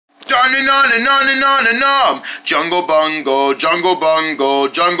On and on and on and on and on. Jungle Bungo, Jungle Bungo,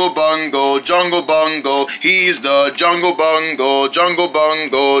 Jungle Bungo, Jungle Bungo. He's the Jungle Bungo, Jungle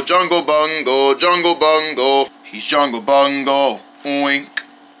Bungo, Jungle Bungo, Jungle Bungo. He's Jungle Bungo. Oink.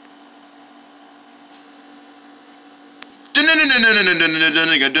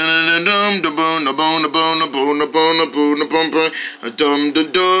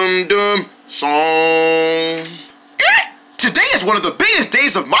 Song. Today is one of the biggest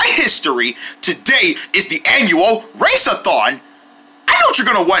days of my history. Today is the annual Race-a-thon. I know what you're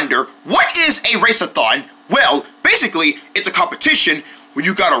gonna wonder. What is a race-a-thon? Well, basically, it's a competition where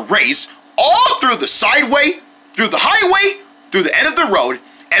you gotta race all through the sideway, through the highway, through the end of the road,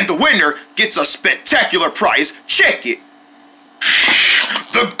 and the winner gets a spectacular prize. Check it.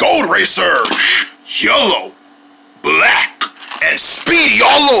 The Gold Racer. Yellow, black, and speedy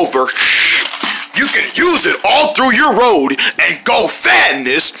all over. You can use it all through your road and go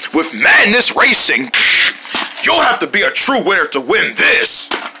fatness with Madness Racing. You'll have to be a true winner to win this.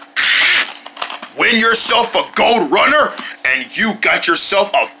 Win yourself a gold runner and you got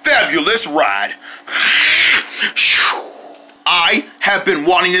yourself a fabulous ride. I have been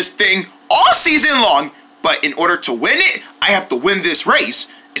wanting this thing all season long, but in order to win it, I have to win this race.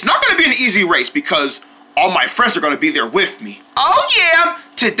 It's not going to be an easy race because all my friends are going to be there with me. Oh yeah,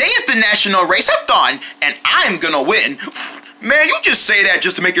 today is the National Race-a-thon, and I'm going to win. Man, you just say that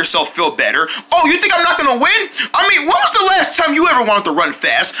just to make yourself feel better. Oh, you think I'm not going to win? I mean, when was the last time you ever wanted to run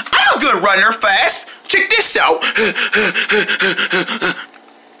fast? I'm a good runner fast. Check this out.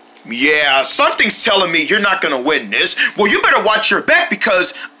 Yeah, something's telling me you're not going to win this. Well, you better watch your back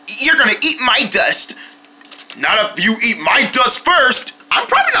because you're going to eat my dust. Not if you eat my dust first. I'm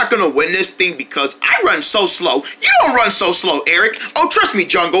probably not gonna win this thing because I run so slow. You don't run so slow, Eric. Oh, trust me,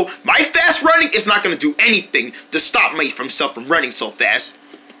 Jungle. My fast running is not gonna do anything to stop me from running so fast.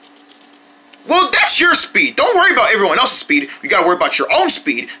 Well, that's your speed. Don't worry about everyone else's speed. You gotta worry about your own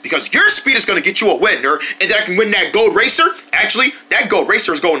speed because your speed is gonna get you a winner and then I can win that gold racer. Actually, that gold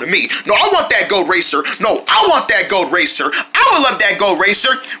racer is going to me. No, I want that gold racer. No, I want that gold racer. I would love that gold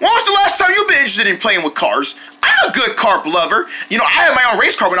racer. When was the last time you've been interested in playing with cars? I'm a good car lover. You know, I had my own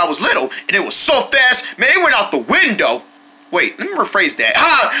race car when I was little and it was so fast, man, it went out the window. Wait, let me rephrase that.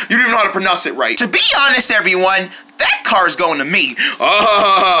 You didn't even know how to pronounce it right. To be honest, everyone, that car is going to me.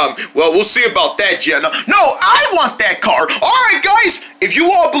 Well, we'll see about that, Jenna. No, I want that car. All right, guys, if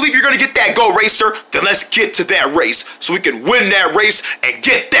you all believe you're going to get that Gold Racer, then let's get to that race so we can win that race and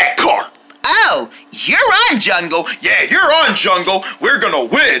get that car. Oh, you're on, Jungle. Yeah, you're on, Jungle. We're gonna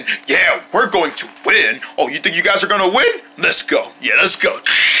win. Yeah, we're going to win. Oh, you think you guys are gonna win? Let's go. Yeah, let's go.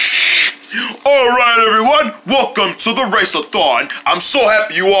 Alright everyone, welcome to the Race-a-thon. I'm so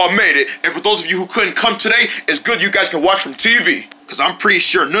happy you all made it, and for those of you who couldn't come today, it's good you guys can watch from TV. Because I'm pretty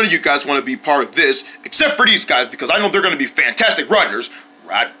sure none of you guys want to be part of this, except for these guys, because I know they're going to be fantastic runners.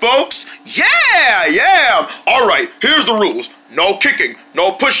 Right, folks? Yeah! Alright, here's the rules. No kicking,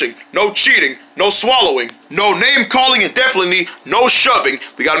 no pushing, no cheating, no swallowing, no name calling, and definitely no shoving.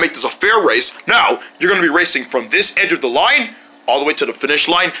 We gotta make this a fair race. Now, you're gonna be racing from this edge of the line all the way to the finish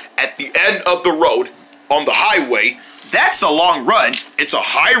line at the end of the road on the highway. That's a long run. It's a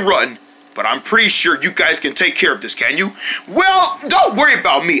high run, but I'm pretty sure you guys can take care of this, can you? Well, don't worry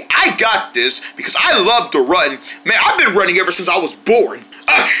about me. I got this because I love to run. Man, I've been running ever since I was born.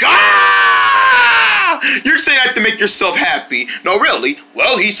 You're saying that to make yourself happy. No, really.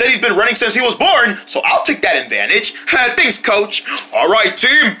 Well, he said he's been running since he was born, so I'll take that advantage. Thanks, coach. All right,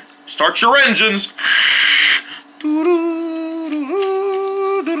 team. Start your engines.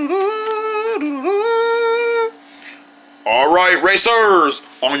 All right, racers.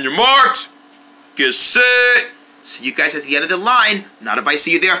 On your marks. Get set. See you guys at the end of the line. Not if I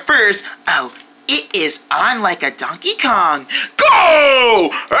see you there first. Oh. It is on like a Donkey Kong. Go!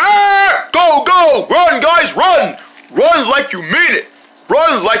 Go! Run, guys, run! Run like you mean it.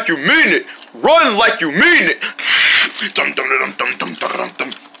 Run like you mean it. Run like you mean it.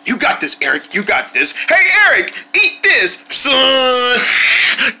 You got this, Eric. You got this. Hey, Eric, eat this. Ew,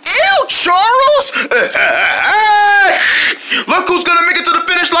 Charles! Look who's gonna make it to the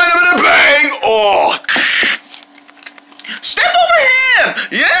finish line of a bang! Oh! Step over him!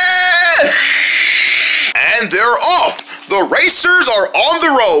 Yeah! And they're off. The racers are on the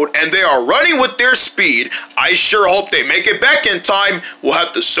road and they are running with their speed. I sure hope they make it back in time. We'll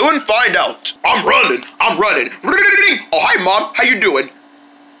have to soon find out. I'm running. Oh, hi, Mom. How you doing?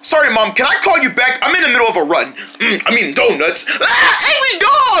 Sorry, Mom. Can I call you back? I'm in the middle of a run. I mean donuts. Angry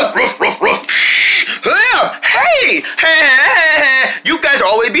dog! Ruff. Hey! You guys are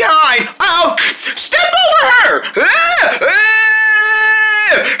all the way behind. Uh-oh! Step over her!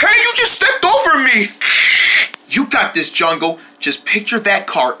 Hey, you just stepped over me. You got this, Jungle. Just picture that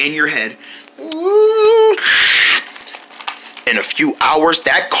car in your head. In a few hours,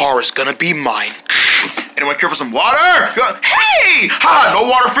 that car is gonna be mine. Anyone care for some water? Hey! Ha! No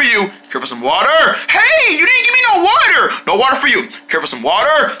water for you. Care for some water? Hey! You didn't give me no water! No water for you. Care for some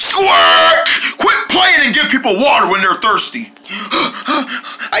water? Squirt! Quit playing and give people water when they're thirsty.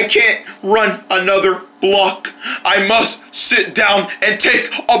 I can't run another block. I must sit down and take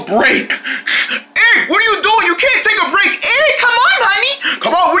a break. Eric, what are you doing? You can't take a break. Eric, come on, honey.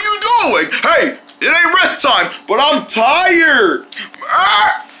 Come on, what are you doing? Hey, it ain't rest time, but I'm tired.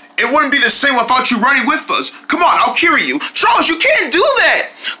 It wouldn't be the same without you running with us. Come on, I'll carry you. Charles, you can't do that.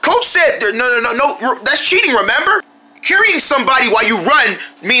 Coach said, no, that's cheating, remember? Carrying somebody while you run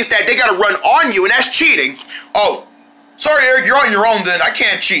means that they gotta run on you, and that's cheating. Oh, sorry, Eric, you're on your own then. I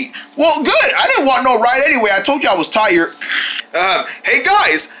can't cheat. Well, good. I didn't want no ride anyway. I told you I was tired. Hey,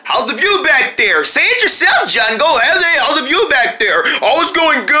 guys, how's the view back there? Say it yourself, Jungle. How's the view back there? Oh, it's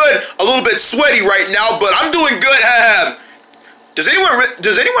going good. A little bit sweaty right now, but I'm doing good. Does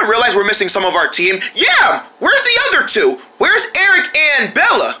anyone realize we're missing some of our team? Yeah, where's the other two? Where's Eric and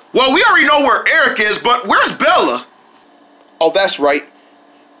Bella? Well, we already know where Eric is, but where's Bella? Oh, that's right.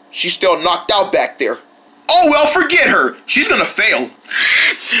 She's still knocked out back there. Oh, well, forget her. She's gonna fail.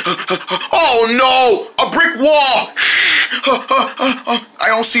 Oh, no, a brick wall. I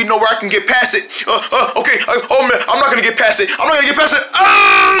don't see nowhere I can get past it. Okay, oh, man, I'm not gonna get past it. I'm not gonna get past it.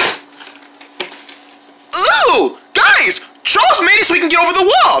 Ooh, guys. Charles made it so we can get over the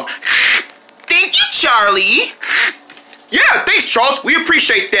wall. Thank you, Charlie. Yeah, thanks, Charles. We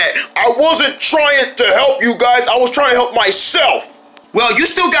appreciate that. I wasn't trying to help you guys. I was trying to help myself. Well, you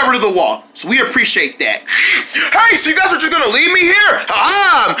still got rid of the wall, so we appreciate that. Hey, so you guys are just gonna leave me here?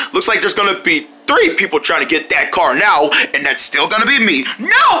 Looks like there's gonna be 3 people trying to get that car now, and that's still gonna be me.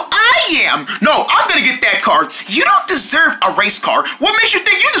 No, I am. No, I'm gonna get that car. You don't deserve a race car. What makes you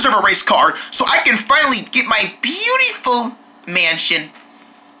think you deserve a race car? So I can finally get my beautiful mansion.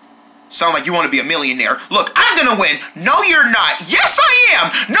 Sound like you want to be a millionaire. Look, I'm gonna win. No, you're not. Yes, I am.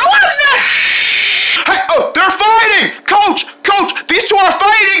 No, I'm not. Hey, oh, they're fighting. Coach, these two are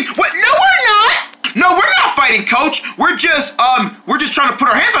fighting. What? No, we're not. No, we're not fighting, Coach. We're just trying to put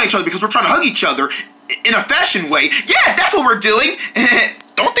our hands on each other because we're trying to hug each other in a fashion way. Yeah, that's what we're doing.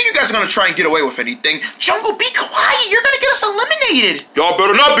 Don't think you guys are gonna try and get away with anything. Jungle, be quiet. You're gonna get us eliminated. Y'all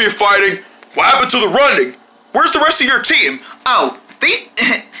better not be fighting. What happened to the running? Where's the rest of your team? Oh, they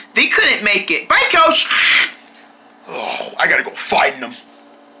couldn't make it. Bye, Coach. Oh, I gotta go find them.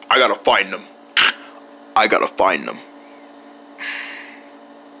 I gotta find them.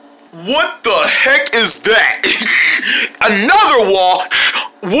 What the heck is that? Another wall?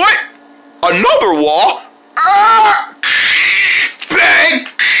 What? Another wall? Bang!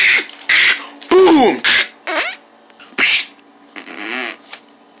 Boom!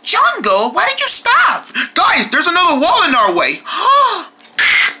 Jungle, why did you stop? Guys, there's another wall in our way.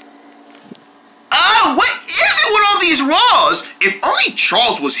 What is it with all these walls? If only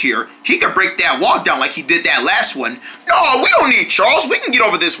Charles was here, he could break that wall down like he did that last one. No, we don't need Charles. We can get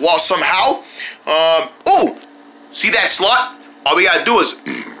over this wall somehow. Oh, see that slot? All we gotta do is,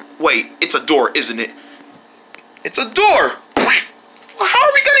 wait, it's a door, isn't it? It's a door. Well, how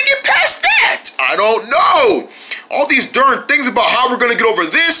are we gonna get past that? I don't know. All these darn things about how we're gonna get over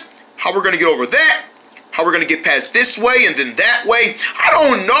this, how we're gonna get over that, how we're gonna get past this way and then that way. I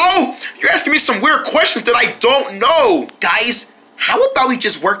don't know. You're asking me some weird questions that I don't know. Guys, how about we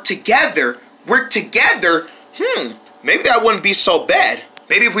just work together? Work together? Maybe that wouldn't be so bad.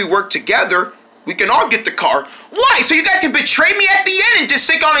 Maybe if we work together, we can all get the car. Why? So you guys can betray me at the end and just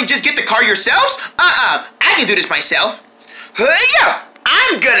sit on and just get the car yourselves? I can do this myself. Yeah,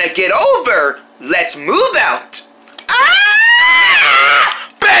 I'm gonna get over. Let's move out.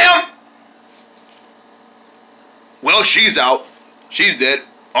 Bam! Well, she's out. She's dead.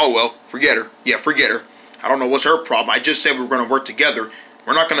 Oh, well, forget her. Yeah, forget her. I don't know what's her problem. I just said we were going to work together.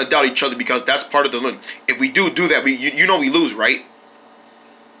 We're not going to doubt each other because that's part of the limit. If we do that, you know we lose, right?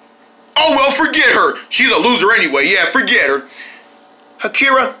 Oh, well, forget her. She's a loser anyway. Yeah, forget her.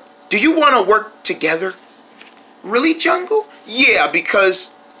 Akira, do you want to work together? Really, Jungle? Yeah,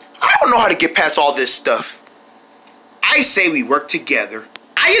 because I don't know how to get past all this stuff. I say we work together.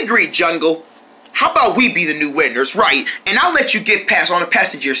 I agree, Jungle. How about we be the new winners, right? And I'll let you get past on the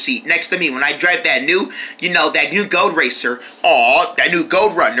passenger seat next to me when I drive that new, that new gold racer. Aw, that new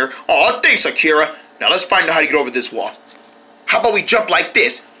gold runner. Aw, thanks, Akira. Now let's find out how to get over this wall. How about we jump like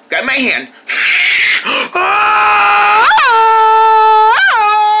this? Got my hand.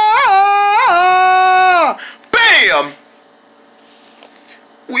 Bam!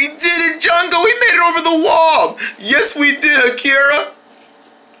 We did it, Jungle. We made it over the wall. Yes, we did, Akira.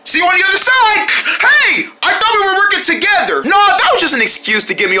 See you on the other side. Hey, I thought we were working together. No, that was just an excuse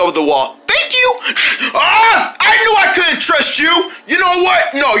to get me over the wall. Thank you. I knew I couldn't trust you. You know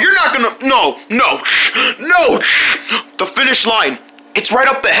what? No, you're not gonna. No. The finish line. It's right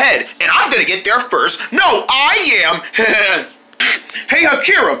up ahead, and I'm gonna get there first. No, I am. Hey,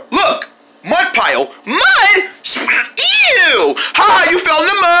 Akira, look. Mud pile. Mud? Ew! Ha! You fell in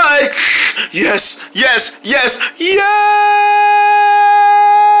the mud. Yes.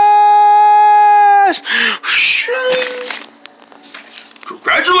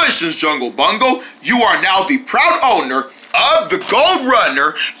 Congratulations, Jungle Bungle. You are now the proud owner of the Gold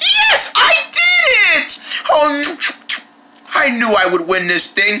Runner. Yes, I did it! I knew I would win this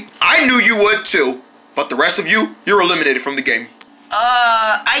thing. I knew you would too. But the rest of you, you're eliminated from the game.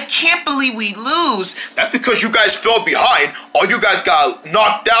 I can't believe we lose. That's because you guys fell behind. All you guys got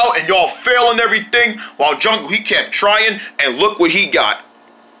knocked out and y'all failing everything, while Jungle, he kept trying, and look what he got.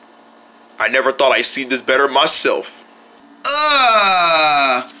 I never thought I'd see this better myself.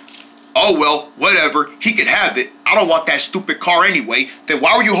 Oh well, whatever. He can have it. I don't want that stupid car anyway. Then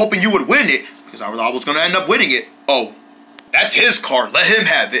why were you hoping you would win it? Because I was gonna end up winning it. Oh. That's his car. Let him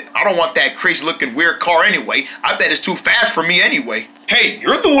have it. I don't want that crazy looking weird car anyway. I bet it's too fast for me anyway. Hey,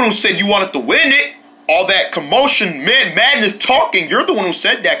 you're the one who said you wanted to win it. All that commotion, madness talking. You're the one who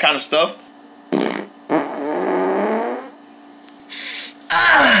said that kind of stuff.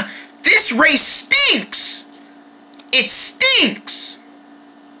 This race stinks. It stinks.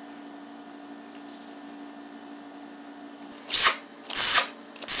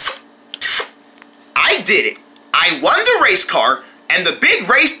 I did it. I won the race car, and the big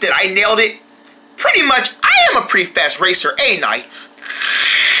race that I nailed it. Pretty much, I am a pretty fast racer, ain't I?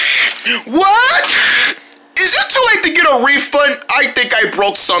 What? Is it too late to get a refund? I think I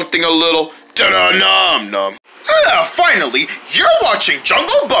broke something a little. Da-da-num-num. Finally, you're watching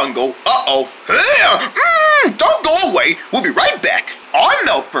Jungle Bungle. Uh-oh. Don't go away. We'll be right back on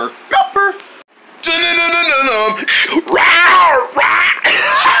Meltper.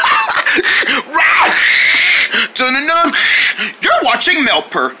 You're watching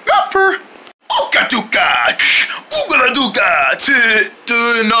Meltper. Ooga-dooga.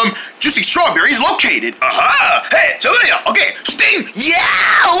 Juicy strawberries located. Aha. Hey, Julia. Okay, sting. Yeah.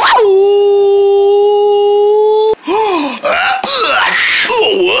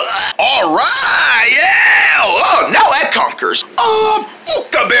 All right. Yeah. Oh, now that conquers.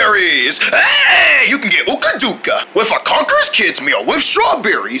 Ooka berries. Hey, you can get Ooka-dooka with a Conqueror's Kids meal with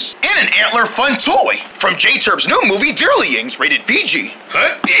strawberries and an antler fun toy from J-Turb's new movie Dearlyings, rated PG.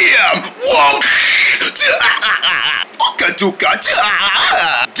 Damn. Whoa. Ooka-dooka.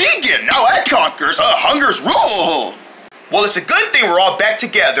 Dig it. Now that conquers. Hunger's rule. Well, it's a good thing we're all back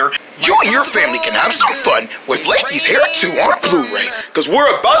together. You and your family can have some fun with Lakey's Hair 2 on Blu-ray. Because we're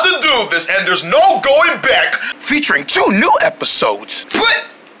about to do this and there's no going back. Featuring 2 new episodes. But,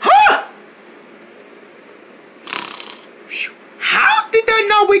 how did that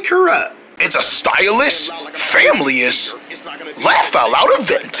not wake her up? It's a stylish, family-ish, laugh-out-loud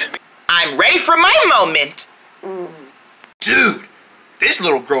event. I'm ready for my moment. Dude, this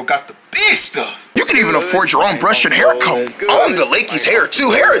little girl got the big stuff. You can even afford your own brush and hair comb. Own the Lakey's Hair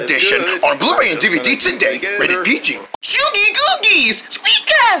 2 Hair Edition on Blu-ray and DVD today. Rated PG. Choogy Googies!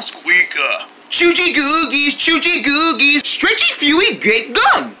 Squeaka! Choogy Googies! Stretchy Fewy Grape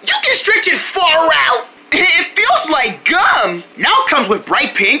Gum! You can stretch it far out! It feels like gum! Now it comes with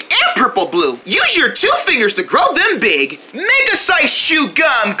bright pink and purple blue. Use your 2 fingers to grow them big. Mega size chew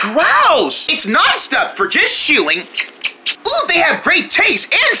gum, grouse! It's non-stop for just chewing. Ooh, they have great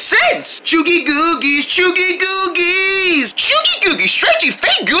taste and sense! Choogy Googies! Choogy Googies! Stretchy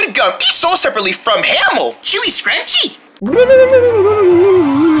fake good gum each sold separately from Hamel. Chewy scrunchy! We're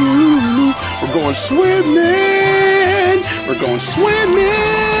going swimming! We're going swimming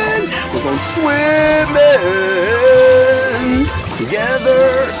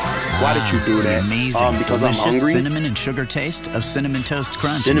together. Why did you do that? Amazing, because I'm delicious hungry. cinnamon and sugar taste of Cinnamon Toast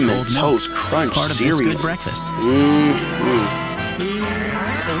Crunch. Cinnamon and cold Toast milk. Crunch Part of cereal. this good breakfast.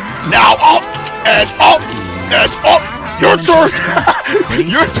 Now up and up and up. Your turn.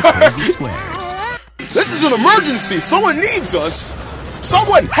 Your turn. Easy squares. This is an emergency. Someone needs us.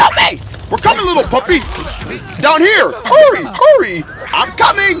 Someone help me. We're coming, little puppy. Down here. Hurry. I'm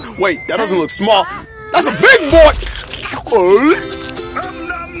coming. Wait, that doesn't look small. That's a big boy.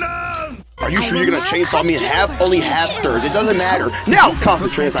 Are Are you sure you're gonna chainsaw me in half? Only half-thirds. It doesn't matter. Now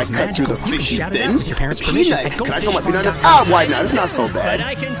concentrate as I cut through the fishy fins. Peanut. Can I show my peanut? Ah, why not? It's not so bad. But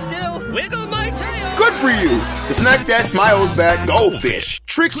I can still wiggle my tail. Good for you. The snack that smiles back. Goldfish.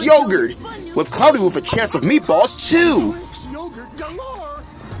 Trix yogurt. With Cloudy with a chance of meatballs too.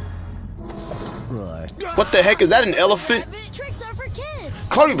 What the heck is that? An elephant? Tricks are for kids.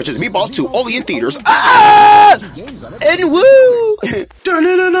 Cloudy with his meatballs too. Only in theaters. Ah! And woo!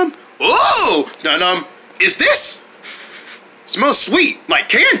 Dun-dun-dun-dum. Oh, dun-dum. Is this? Smells sweet, like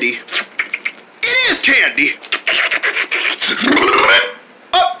candy. It is candy.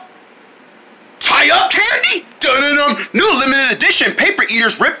 Tie up candy? Dun-dun-dum. New limited edition paper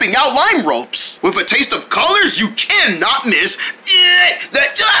eaters ripping out lime ropes. With a taste of colors you cannot miss.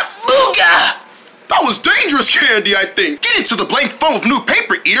 Booga! That was dangerous candy, I think. Get into the blank phone with new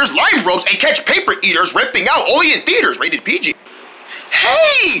paper eaters, lime ropes, and catch paper eaters ripping out only in theaters. Rated PG.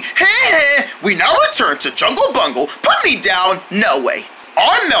 Hey! We now return to Jungle Bungle. Put me down. No way.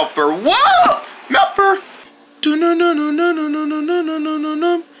 On Melper. Whoa! Melper.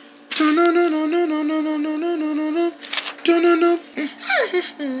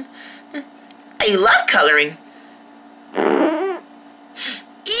 I love coloring.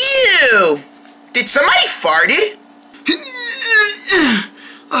 Ew! Did somebody farted?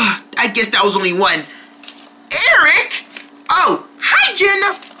 I guess that was only one. Eric? Oh, hi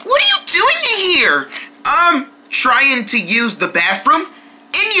Jenna. What are you doing here? Trying to use the bathroom?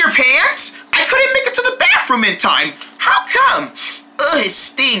 In your pants? I couldn't make it to the bathroom in time. How come? Ugh, it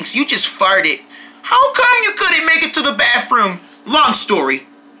stinks. You just farted. How come you couldn't make it to the bathroom? Long story.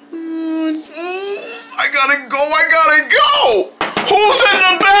 I gotta go. Who's in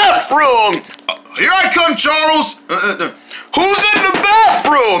the bathroom? Here I come, Charles. Who's in the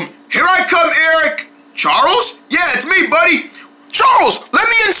bathroom? Here I come, Eric. Charles? Yeah, it's me, buddy. Charles, let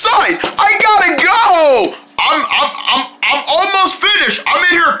me inside. I gotta go. I'm almost finished. I'm in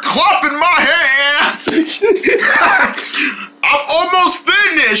here clapping my hands. I'm almost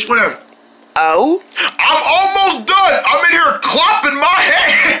finished. Oh? I'm almost done. I'm in here clapping my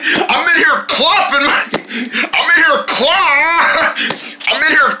hands. I'm in here clapping my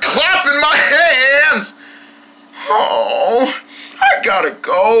hands. Oh, I gotta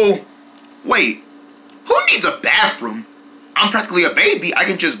go. Wait, who needs a bathroom? I'm practically a baby. I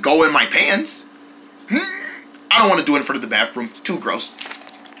can just go in my pants. I don't want to do it in front of the bathroom. Too gross.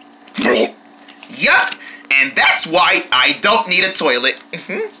 Yup, and that's why I don't need a toilet.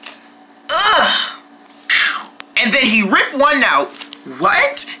 Ugh. And then he ripped one out.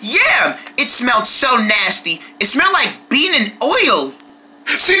 What? Yeah, it smelled so nasty. It smelled like bean and oil.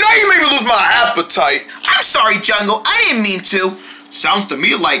 See, now you made me lose my appetite. I'm sorry, Jungle. I didn't mean to. Sounds to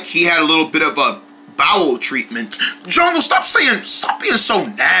me like he had a little bit of a bowel treatment. Jungle, stop being so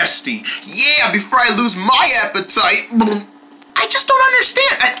nasty. Yeah, before I lose my appetite. I just don't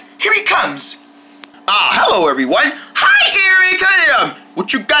understand. Here he comes. Hello everyone. Hi Eric.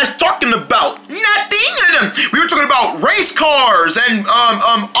 What you guys talking about? Nothing. We were talking about race cars and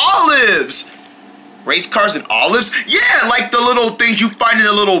olives. Race cars and olives? Yeah, like the little things you find in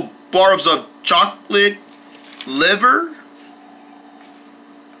the little bars of chocolate liver.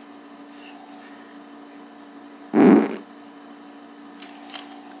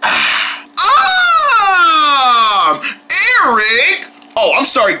 Eric! Oh, I'm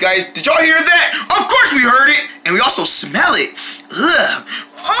sorry, guys. Did y'all hear that? Of course we heard it, and we also smell it. Ugh.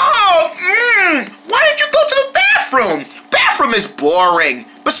 Oh, why did you go to the bathroom? Bathroom is boring.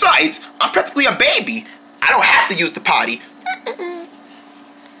 Besides, I'm practically a baby. I don't have to use the potty.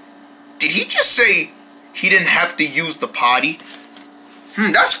 Did he just say he didn't have to use the potty?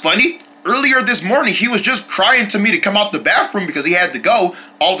 That's funny. Earlier this morning, he was just crying to me to come out the bathroom because he had to go.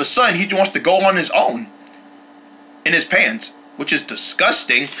 All of a sudden, he wants to go on his own. In his pants, which is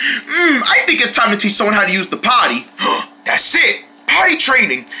disgusting. I think it's time to teach someone how to use the potty. That's it. Potty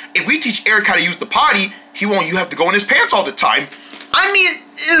training. If we teach Eric how to use the potty, he won't have to go in his pants all the time. I mean,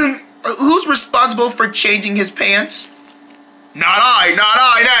 who's responsible for changing his pants? Not I, not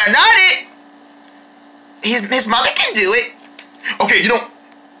it. His mother can do it. Okay,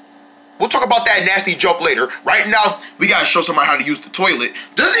 we'll talk about that nasty joke later. Right now, we gotta show somebody how to use the toilet.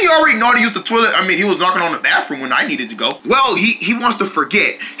 Doesn't he already know how to use the toilet? I mean, he was knocking on the bathroom when I needed to go. Well, he wants to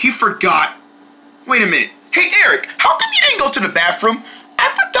forget. He forgot. Wait a minute. Hey, Eric, how come you didn't go to the bathroom? I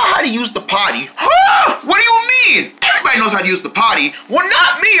forgot how to use the potty. Huh? What do you mean? Everybody knows how to use the potty. Well,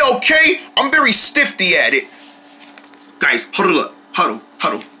 not me, okay? I'm very stifty at it. Guys, huddle up.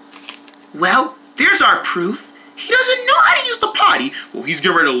 Huddle. Well, there's our proof. He doesn't know how to use the potty. Well, he's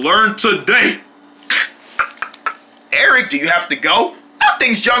getting ready to learn today. Eric, do you have to go? Not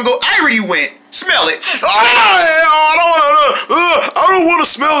things, Jungle. I already went. Smell it. I don't want to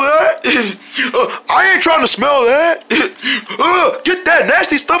smell that. I ain't trying to smell that. Get that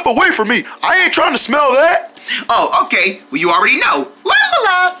nasty stuff away from me. I ain't trying to smell that. Oh, okay. Well, you already know. La la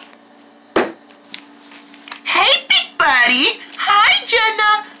la. Hey, big buddy. Hi,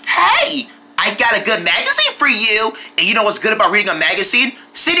 Jenna. Hey, I got a good magazine for you. And you know what's good about reading a magazine?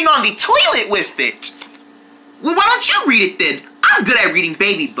 Sitting on the toilet with it. Well, why don't you read it then? I'm good at reading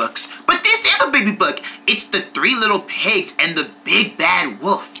baby books, but this is a baby book. It's The Three Little Pigs and the Big Bad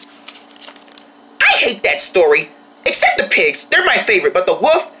Wolf. I hate that story. Except the pigs, they're my favorite, but the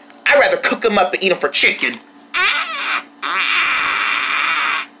wolf, I'd rather cook them up and eat them for chicken.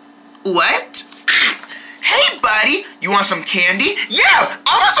 What? Hey, buddy, you want some candy? Yeah,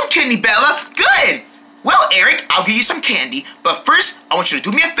 I want some candy, Bella. Good. Well, Eric, I'll give you some candy, but first, I want you to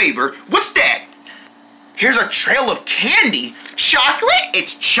do me a favor. What's that? Here's a trail of candy. Chocolate?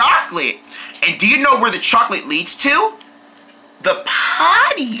 It's chocolate. And do you know where the chocolate leads to? The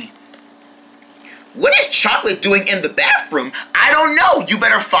potty. What is chocolate doing in the bathroom? I don't know. You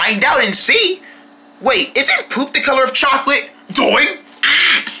better find out and see. Wait, isn't poop the color of chocolate? Doing?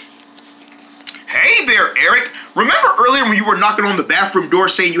 Hey there, Eric. Remember earlier when you were knocking on the bathroom door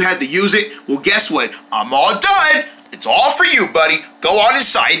saying you had to use it? Well, guess what? I'm all done. It's all for you, buddy. Go on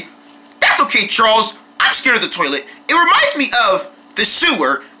inside. That's okay, Charles. I'm scared of the toilet. It reminds me of the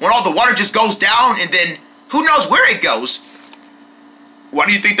sewer when all the water just goes down and then who knows where it goes. Why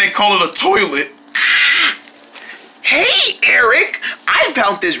do you think they call it a toilet? Hey, Eric. I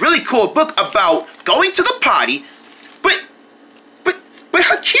found this really cool book about going to the potty, but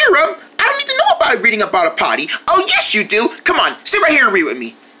Hakira, I don't need to know about reading about a potty. Oh, yes, you do. Come on, sit right here and read with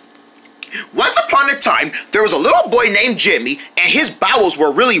me. Once upon a time, there was a little boy named Jimmy, and his bowels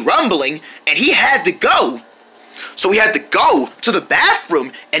were really rumbling, and he had to go. So he had to go to the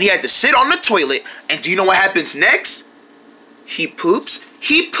bathroom, and he had to sit on the toilet, and do you know what happens next? He poops.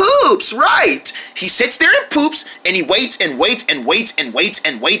 He poops, right. He sits there and poops, and he waits and waits and waits and waits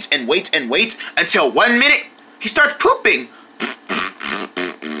and waits and waits and waits until 1 minute, he starts pooping.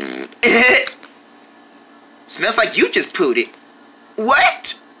 Smells like you just pooed it.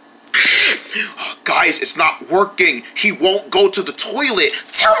 What? Oh, guys, it's not working. He won't go to the toilet.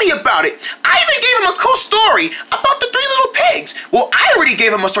 Tell me about it. I even gave him a cool story about the Three Little Pigs. Well, I already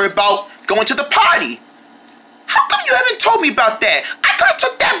gave him a story about going to the potty. How come you haven't told me about that? I could have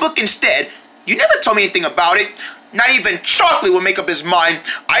took that book instead. You never told me anything about it. Not even Chocolate will make up his mind.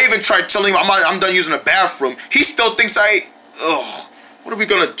 I even tried telling him I'm done using the bathroom. He still thinks Ugh. What are we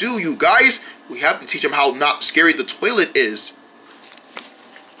gonna do, you guys? We have to teach him how not scary the toilet is.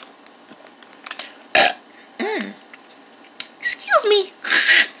 Excuse me.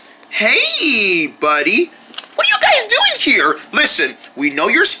 Hey, buddy. What are you guys doing here? Listen, we know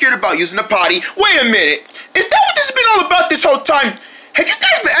you're scared about using the potty. Wait a minute. Is that what this has been all about this whole time? Have you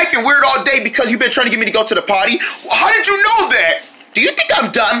guys been acting weird all day because you've been trying to get me to go to the potty? How did you know that? Do you think I'm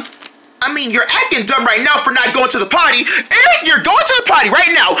dumb? I mean, you're acting dumb right now for not going to the potty. Eric, you're going to the potty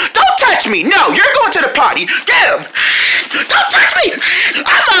right now. Don't touch me. No, you're going to the potty. Get him. Don't touch me.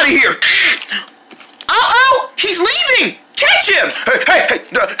 I'm out of here. Uh-oh, he's leaving. Catch him. Hey,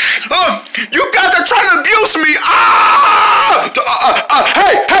 you guys are trying to abuse me.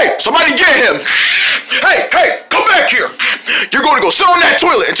 Hey, somebody get him. Hey, come back here. You're going to go sit on that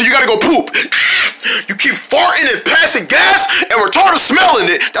toilet until you got to go poop. You keep farting and passing gas, and we're tired of smelling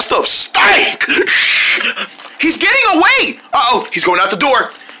it. That stuff stank. He's getting away. Uh-oh, he's going out the door.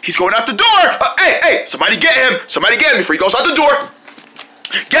 He's going out the door. Hey, somebody get him. Somebody get him before he goes out the door.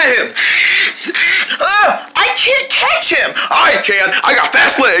 Get him. I can't catch him. I can. I got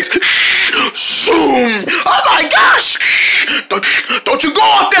fast legs. Zoom. Oh my gosh. Don't you go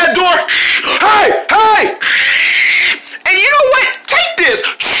out that door. Hey. And you know what? Take this.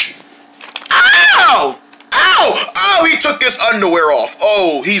 Ow. Oh, he took his underwear off.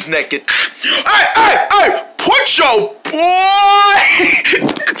 Oh, he's naked. Hey. Put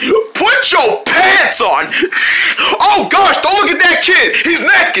your pants on. Oh gosh, don't look at that kid. He's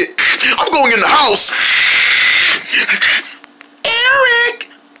naked. I'm going in the house. Eric,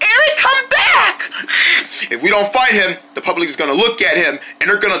 come back. If we don't find him, the public is gonna look at him and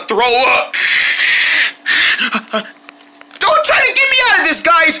they're gonna throw up. Don't try to get me out of this,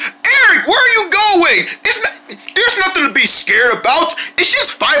 guys. Eric, where are you going? There's nothing to be scared about. It's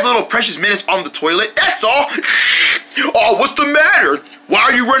just 5 little precious minutes on the toilet. That's all. Oh, what's the matter? Why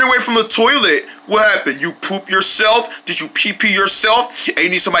are you running away from the toilet? What happened? You poop yourself? Did you pee you-self? And you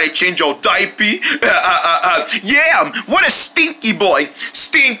need somebody to change your diaper? Yeah, what a stinky boy.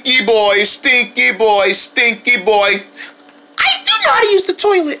 Stinky boy. I do know how to use the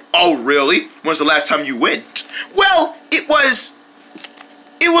toilet. Oh, really? When's the last time you went? Well, it was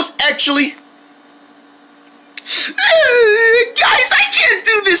actually... Guys, I can't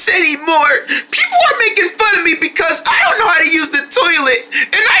do this anymore. People are making fun of me because I don't know how to use the toilet.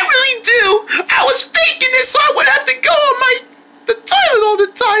 And I really do. I was faking it so I would have to go on the toilet all the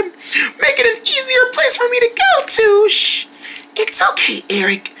time. Make it an easier place for me to go to. Shh. It's okay,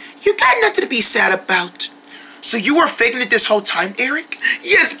 Eric. You got nothing to be sad about. So you were faking it this whole time, Eric?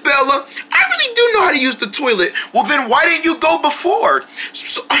 Yes, Bella. I really do know how to use the toilet. Well, then why didn't you go before?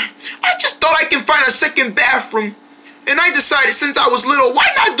 So, I just thought I can find a second bathroom. And I decided since I was little, why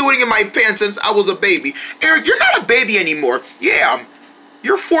not do it in my pants since I was a baby? Eric, you're not a baby anymore. Yeah,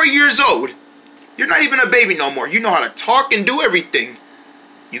 you're 4 years old. You're not even a baby no more. You know how to talk and do everything.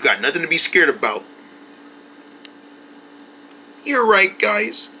 You got nothing to be scared about. You're right,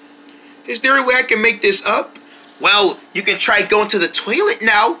 guys. Is there a way I can make this up? Well, you can try going to the toilet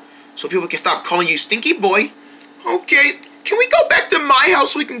now, so people can stop calling you Stinky Boy. Okay, can we go back to my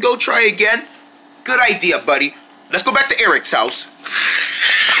house so we can go try again? Good idea, buddy. Let's go back to Eric's house.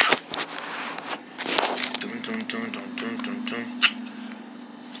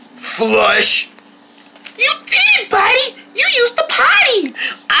 Flush. You did, buddy. You used the potty.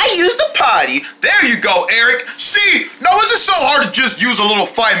 I used the potty. There you go, Eric. See, now is it so hard to just use a little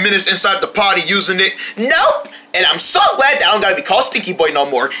 5 minutes inside the potty using it? Nope. And I'm so glad that I don't gotta be called Stinky Boy no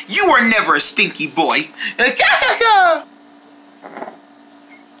more. You were never a stinky boy.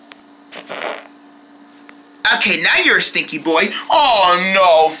 Okay, now you're a stinky boy. Oh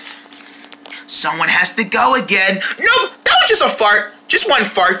no. Someone has to go again. Nope, that was just a fart. Just one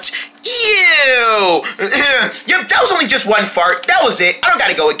fart. Ew. Yep, that was only just one fart. That was it. I don't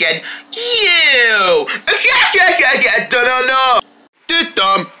gotta go again. Ew.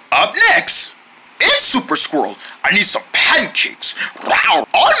 Up next, it's Super Squirrel. I need some pancakes. Wow.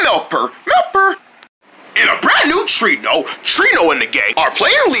 On Meltper. In a brand new Trino and the gang are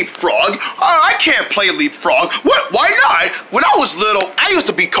playing Leapfrog. I can't play Leapfrog. What? Why not? When I was little, I used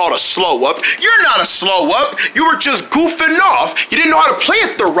to be called a slow up. You're not a slow up. You were just goofing off. You didn't know how to play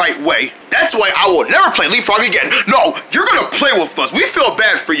it the right way. That's why I will never play Leapfrog again. No, you're gonna play with us. We feel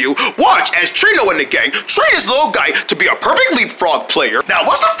bad for you. Watch as Trino and the gang train this little guy to be a perfect Leapfrog player. Now,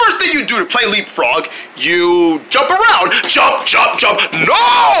 what's the first thing you do to play Leapfrog? You jump around. Jump, jump, jump.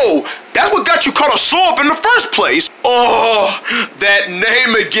 No! That's what got you called a slow up in the first place. Oh, that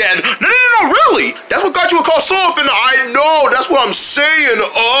name again. No, really. That's what got you called slow up in the... I know, that's what I'm saying.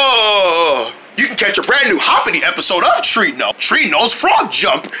 Oh. You can catch a brand new Hoppity episode of Trino. Trino's Frog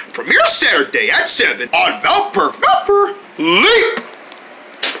Jump. Premiere Saturday at 7 on Meltper. Leap.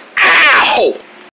 Ow.